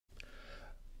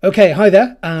Okay, hi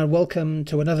there, and welcome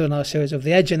to another in our series of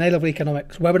the Edge and A-Level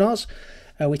Economics webinars.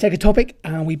 We take a topic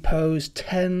and we pose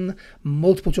 10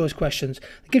 multiple choice questions.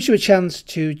 It gives you a chance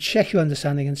to check your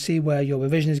understanding and see where your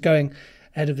revision is going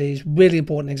ahead of these really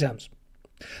important exams.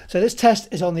 So this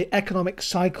test is on the economic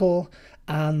cycle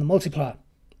and the multiplier.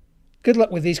 Good luck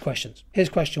with these questions. Here's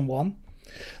question 1.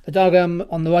 The diagram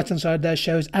on the right hand side there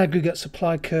shows aggregate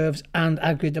supply curves and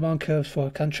aggregate demand curves for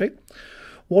a country.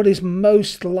 What is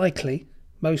most likely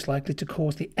to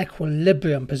cause the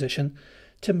equilibrium position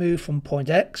to move from point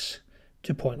X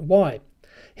to point Y?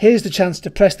 Here's the chance to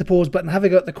press the pause button, have a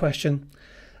go at the question,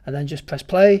 and then just press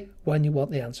play when you want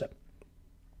the answer.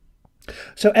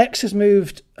 So X has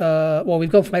moved, we've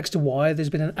gone from X to Y.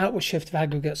 There's been an outward shift of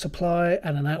aggregate supply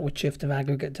and an outward shift of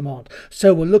aggregate demand.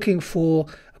 So we're looking for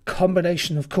a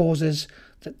combination of causes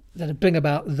that bring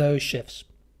about those shifts.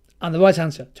 And the right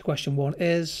answer to question 1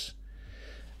 is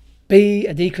B,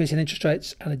 a decrease in interest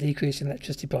rates and a decrease in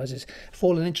electricity prices. A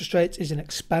fall in interest rates is an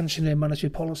expansionary monetary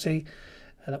policy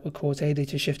that would cause AD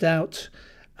to shift out,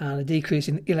 and a decrease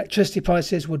in electricity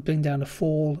prices would bring about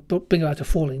a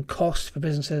fall in costs for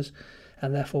businesses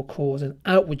and therefore cause an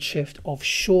outward shift of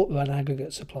short-run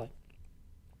aggregate supply.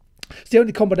 It's the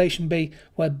only combination B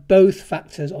where both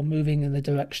factors are moving in the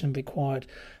direction required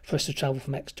for us to travel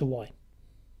from X to Y.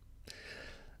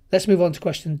 Let's move on to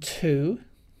question 2.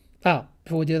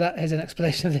 Before we do that, here's an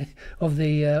explanation of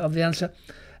the answer.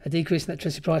 A decrease in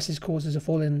electricity prices causes a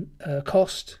fall in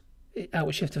cost,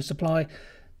 outward shift of supply.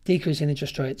 Decrease in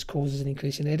interest rates causes an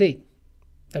increase in AD.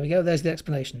 There we go, there's the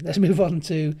explanation. Let's move on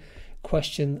to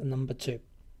question number 2.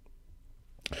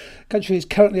 Country is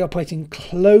currently operating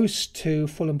close to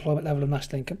full employment level of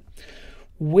national income.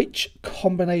 Which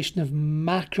combination of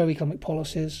macroeconomic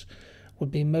policies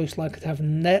would be most likely to have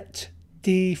net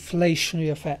deflationary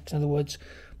effect? In other words,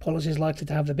 policies likely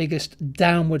to have the biggest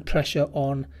downward pressure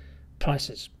on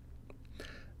prices.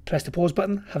 Press the pause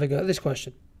button, have a go at this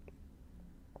question.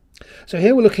 So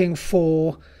here we're looking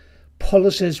for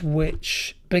policies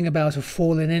which bring about a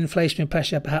fall in inflationary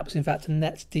pressure, perhaps in fact a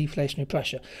net deflationary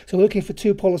pressure. So we're looking for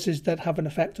 2 policies that have an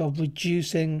effect of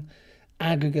reducing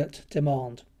aggregate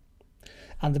demand.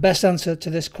 And the best answer to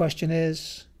this question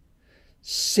is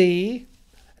C,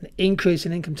 an increase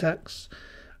in income tax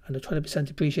and a 20%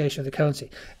 depreciation of the currency.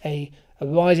 A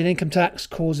rise in income tax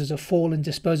causes a fall in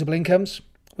disposable incomes,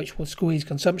 which will squeeze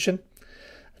consumption.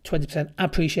 A 20%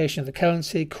 appreciation of the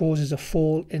currency causes a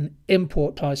fall in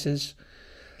import prices.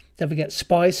 Then we get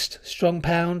spiced, strong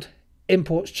pound,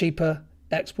 imports cheaper,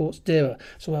 exports dearer.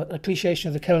 So an appreciation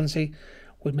of the currency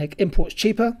would make imports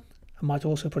cheaper and might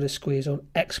also put a squeeze on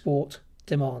export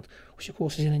demand, which of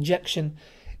course is an injection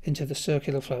into the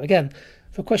circular flow. Again,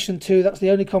 for question 2, that's the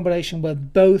only combination where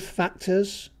both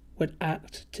factors would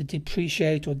act to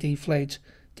depreciate or deflate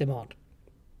demand.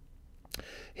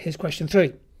 Here's question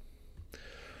 3.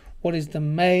 What is the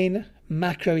main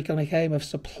macroeconomic aim of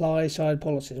supply-side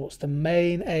policies? What's the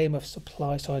main aim of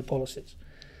supply-side policies?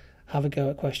 Have a go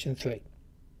at question 3.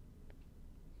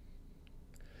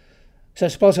 So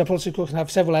supply-side policies, of course, can have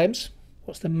several aims.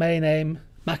 What's the main aim,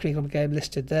 macroeconomic aim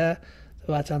listed there?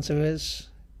 The right answer is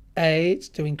A, it's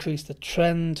to increase the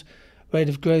trend rate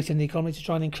of growth in the economy, to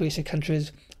try and increase a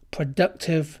country's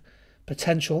productive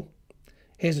potential.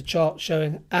 Here's a chart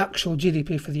showing actual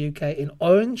GDP for the UK in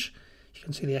orange. You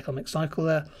can see the economic cycle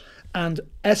there. And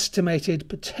estimated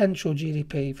potential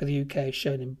GDP for the UK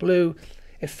shown in blue.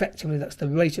 Effectively, that's the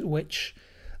rate at which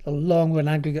the long-run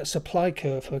aggregate supply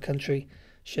curve for a country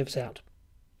shifts out.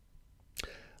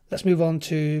 Let's move on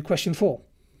to question 4.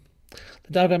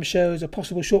 The diagram shows a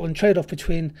possible short-run trade-off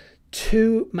between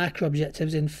 2 macro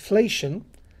objectives, inflation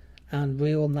and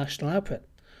real national output.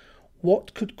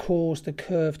 What could cause the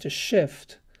curve to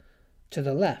shift to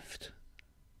the left?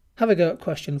 Have a go at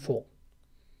question 4.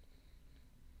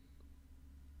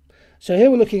 So here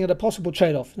we're looking at a possible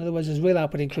trade-off. In other words, as real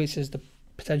output increases, the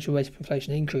potential rate of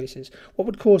inflation increases. What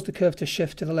would cause the curve to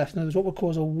shift to the left? In other words, what would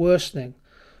cause a worsening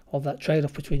of that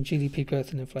trade-off between GDP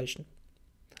growth and inflation?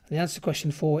 And the answer to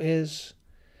question 4 is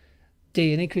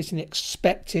D, an increase in the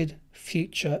expected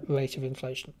future rate of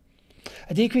inflation.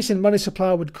 A decrease in money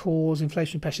supply would cause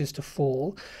inflation pressures to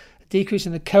fall. A decrease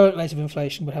in the current rate of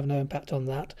inflation would have no impact on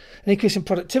that. An increase in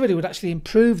productivity would actually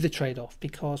improve the trade-off,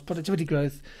 because productivity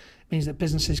growth means that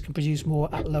businesses can produce more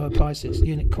at lower prices.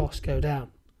 Unit costs go down.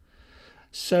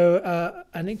 So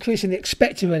an increase in the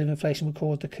expected rate of inflation would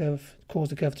cause the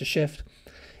curve to shift.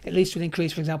 It leads to an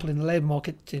increase, for example, in the labour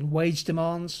market in wage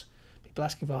demands, people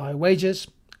asking for higher wages,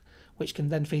 which can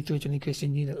then feed through to an increase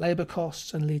in unit labour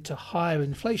costs and lead to higher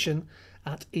inflation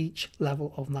at each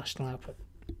level of national output.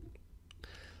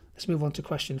 Let's move on to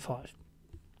question 5.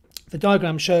 The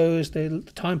diagram shows the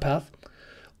time path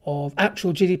of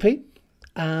actual GDP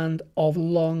and of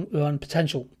long-run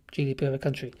potential GDP of a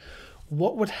country.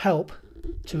 What would help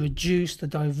to reduce the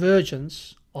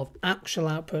divergence of actual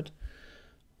output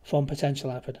from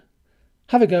potential output?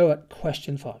 Have a go at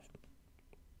question 5.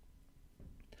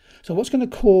 So what's going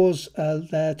to cause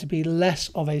there to be less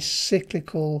of a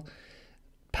cyclical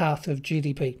path of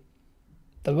GDP?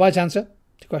 The right answer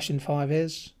to question 5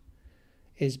 is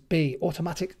B,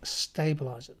 automatic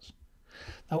stabilizers.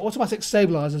 Now, automatic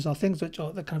stabilizers are things which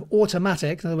are kind of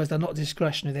automatic. In other words, they're not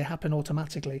discretionary. They happen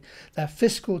automatically. They're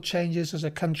fiscal changes as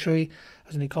a country,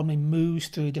 as an economy moves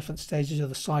through different stages of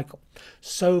the cycle.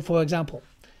 So, for example,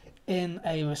 in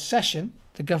a recession,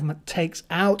 the government takes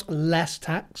out less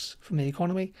tax from the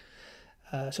economy,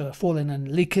 so a fall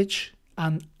in leakage,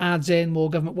 and adds in more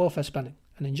government welfare spending,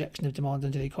 an injection of demand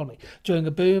into the economy. During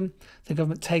a boom, the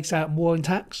government takes out more in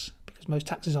tax, because most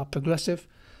taxes are progressive.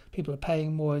 People are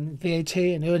paying more in VAT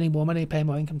and earning more money, paying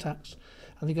more income tax.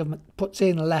 And the government puts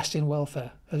in less in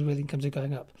welfare as real incomes are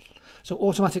going up. So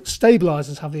automatic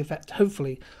stabilizers have the effect,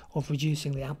 hopefully, of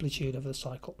reducing the amplitude of the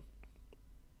cycle.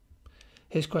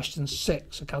 Here's question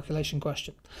 6, a calculation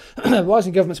question.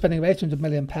 Rising government spending of £800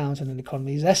 million in an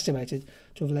economy is estimated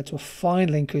to have led to a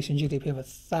final increase in GDP of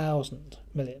 £1,000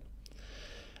 million.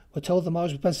 We're told the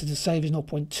marginal propensity to save is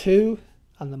 0.2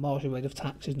 and the marginal rate of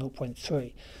tax is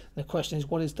 0.3. The question is,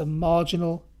 what is the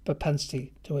marginal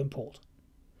propensity to import?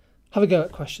 Have a go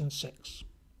at question 6.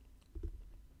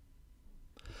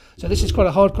 So this is quite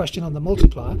a hard question on the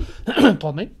multiplier.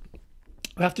 Pardon me.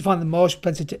 We have to find the marginal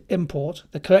propensity to import.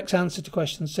 The correct answer to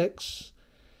question 6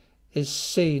 is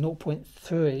C,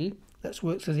 0.3. Let's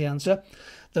work through the answer.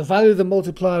 The value of the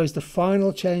multiplier is the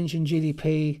final change in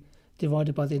GDP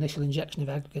divided by the initial injection of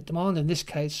aggregate demand, in this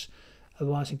case, a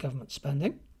rise in government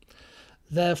spending.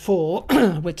 Therefore,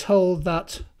 we're told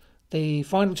that the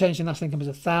final change in national income is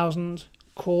 1,000,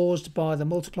 caused by the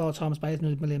multiplier times by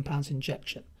 £800 million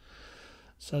injection.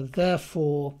 So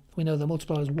therefore, we know the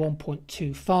multiplier is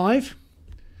 1.25.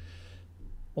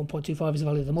 1.25 is the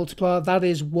value of the multiplier. That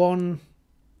is 1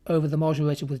 over the marginal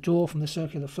rate of withdrawal from the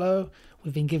circular flow.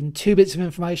 We've been given 2 bits of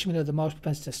information. We know the marginal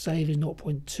propensity to save is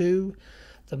 0.2.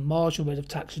 The marginal rate of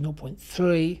tax is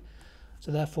 0.3.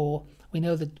 So therefore, we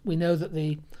know that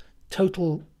the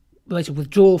total rate of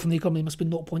withdrawal from the economy must be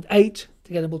 0.8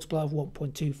 to get a multiplier of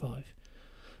 1.25.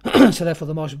 So therefore,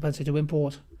 the marginal propensity to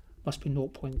import must be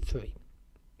 0.3. Let's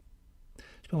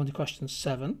move on to question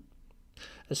 7.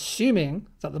 Assuming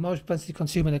that the marginal propensity to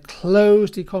consume in a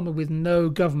closed economy with no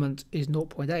government is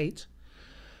 0.8,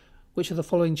 which of the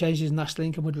following changes in national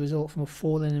income would result from a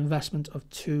fall in investment of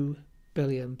 £2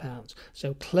 billion?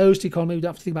 So closed economy, we don't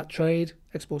have to think about trade,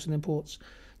 exports and imports.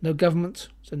 No government,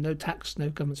 so no tax, no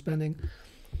government spending.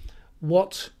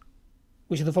 Which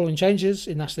of the following changes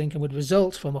in national income would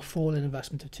result from a fall in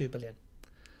investment of £2 billion?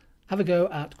 Have a go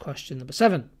at question number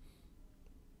 7.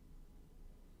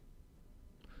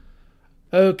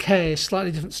 Okay,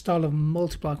 slightly different style of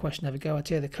multiplier question. Have a go at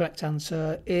here. The correct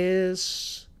answer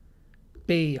is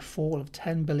B, a fall of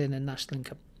 £10 billion in national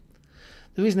income.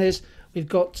 The reason is we've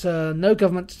got no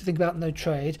government to think about, no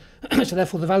trade, so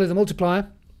therefore the value of the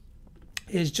multiplier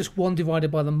is just 1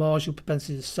 divided by the marginal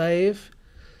propensity to save.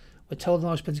 We're told the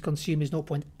marginal propensity to consume is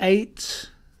 0.8,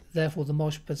 therefore the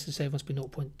marginal propensity to save must be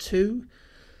 0.2,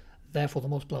 therefore the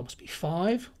multiplier must be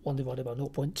 5, 1 divided by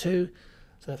 0.2,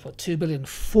 so therefore 2 billion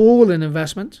fall in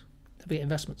investment, the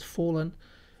investment's fallen,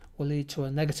 will lead to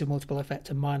a negative multiplier effect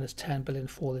of minus 10 billion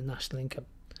fall in national income.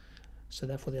 So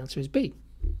therefore the answer is B.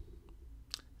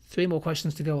 3 more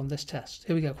questions to go on this test.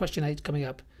 Here we go, question 8 coming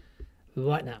up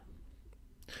right now.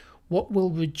 What will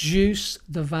reduce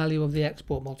the value of the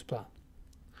export multiplier?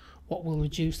 What will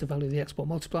reduce the value of the export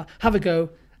multiplier? Have a go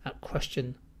at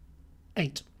question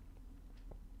 8.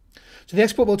 So the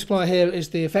export multiplier here is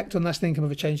the effect on national income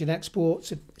of a change in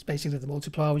exports. It's basically the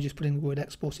multiplier. We're just putting the word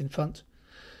exports in front.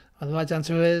 And the right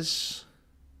answer is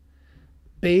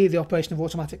B, the operation of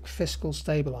automatic fiscal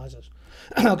stabilizers.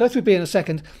 I'll go through B in a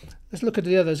second. Let's look at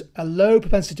the others. A low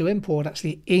propensity to import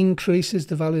actually increases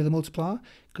the value of the multiplier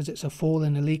because it's a fall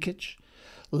in the leakage.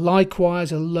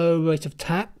 Likewise, a low rate of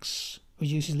tax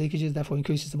reduces leakages, therefore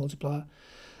increases the multiplier.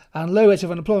 And low rates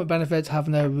of unemployment benefits have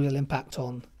no real impact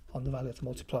on the value of the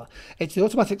multiplier. It's the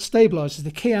automatic stabilizers.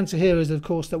 The key answer here is, of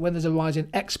course, that when there's a rise in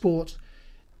export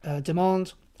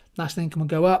demand, national income will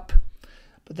go up,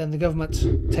 but then the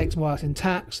government takes more out in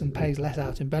tax and pays less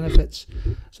out in benefits.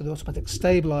 So the automatic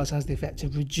stabilizer has the effect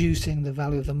of reducing the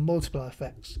value of the multiplier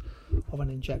effects of an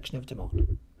injection of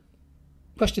demand.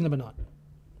 Question number 9.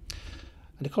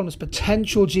 An economist's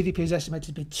potential GDP is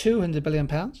estimated to be £200 billion,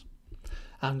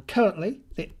 And currently,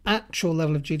 the actual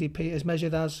level of GDP is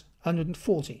measured as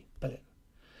 140 billion.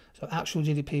 So actual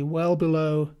GDP well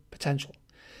below potential.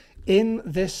 In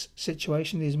this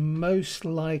situation, it is most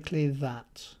likely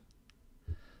that.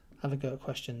 Have a go at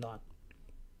question 9.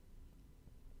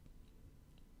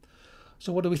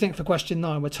 So what do we think for question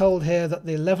 9? We're told here that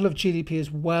the level of GDP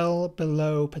is well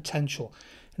below potential.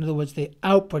 In other words, the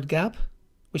output gap,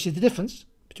 which is the difference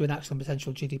between actual and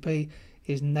potential GDP,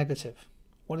 is negative.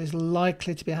 What is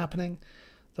likely to be happening?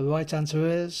 The right answer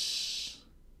is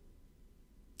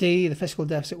D, the fiscal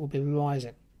deficit will be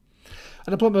rising.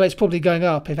 Unemployment rate is probably going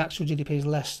up if actual GDP is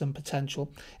less than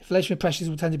potential. Inflationary pressures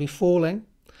will tend to be falling,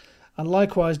 and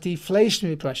likewise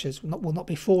deflationary pressures will not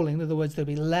be falling. In other words, there'll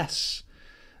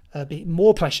be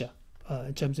more pressure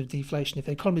in terms of deflation. If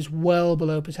the economy is well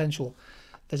below potential,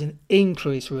 there's an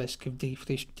increased risk of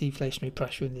deflationary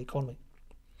pressure in the economy.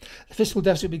 The fiscal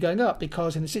deficit will be going up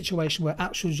because in a situation where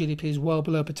actual GDP is well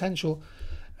below potential,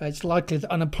 it's likely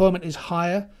that unemployment is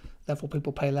higher, therefore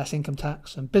people pay less income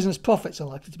tax, and business profits are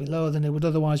likely to be lower than they would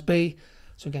otherwise be.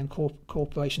 So again,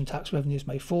 corporation tax revenues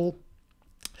may fall.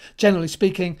 Generally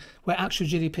speaking, where actual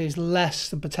GDP is less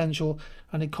than potential,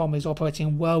 an economy is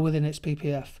operating well within its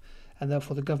PPF, and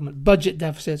therefore the government budget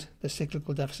deficit, the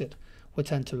cyclical deficit, will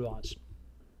tend to rise.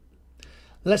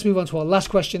 Let's move on to our last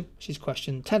question, which is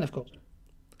question 10, of course.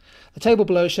 The table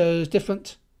below shows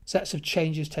different sets of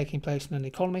changes taking place in an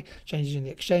economy, changes in the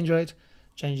exchange rate,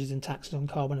 changes in taxes on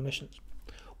carbon emissions.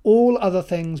 All other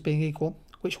things being equal,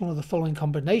 which one of the following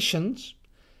combinations,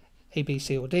 A, B,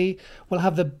 C or D, will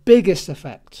have the biggest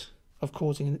effect of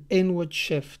causing an inward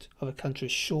shift of a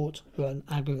country's short-run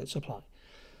aggregate supply?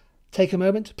 Take a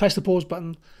moment, press the pause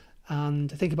button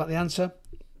and think about the answer,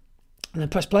 and then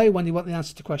press play when you want the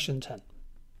answer to question 10.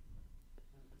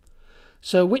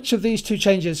 So which of these two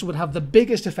changes would have the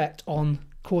biggest effect on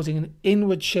causing an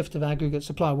inward shift of aggregate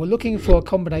supply? We're looking for a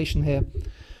combination here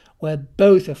where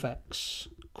both effects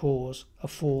cause a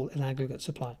fall in aggregate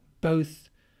supply, both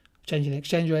a change in the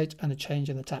exchange rate and a change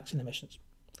in the tax and emissions.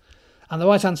 And the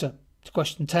right answer to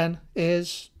question 10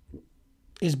 is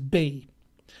B.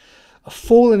 A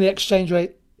fall in the exchange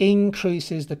rate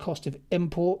increases the cost of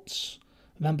imports.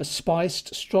 Remember,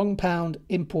 spiced, strong pound,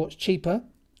 imports cheaper,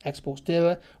 exports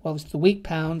dearer, while it's the weak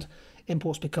pound,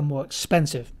 imports become more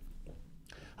expensive.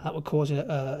 That would cause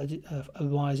a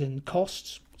rise in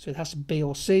costs. So it has to be B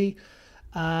or C.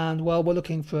 And well, we're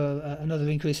looking for another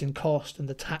increase in cost and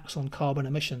the tax on carbon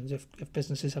emissions. If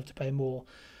businesses have to pay more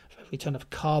for every ton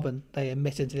of carbon they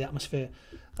emit into the atmosphere,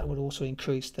 that would also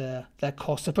increase their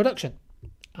cost of production.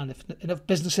 And if enough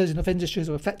businesses, enough industries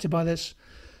are affected by this,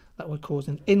 that would cause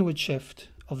an inward shift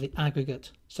of the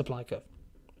aggregate supply curve.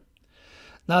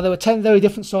 Now, there were 10 very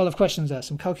different style of questions there.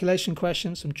 Some calculation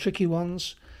questions, some tricky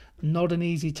ones, not an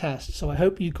easy test. So I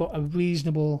hope you got a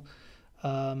reasonable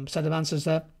set of answers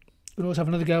there. You can always have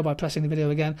another go by pressing the video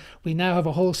again. We now have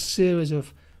a whole series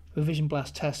of revision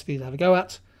blast tests for you to have a go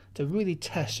at to really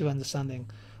test your understanding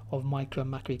of micro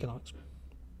and macroeconomics.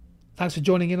 Thanks for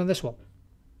joining in on this one.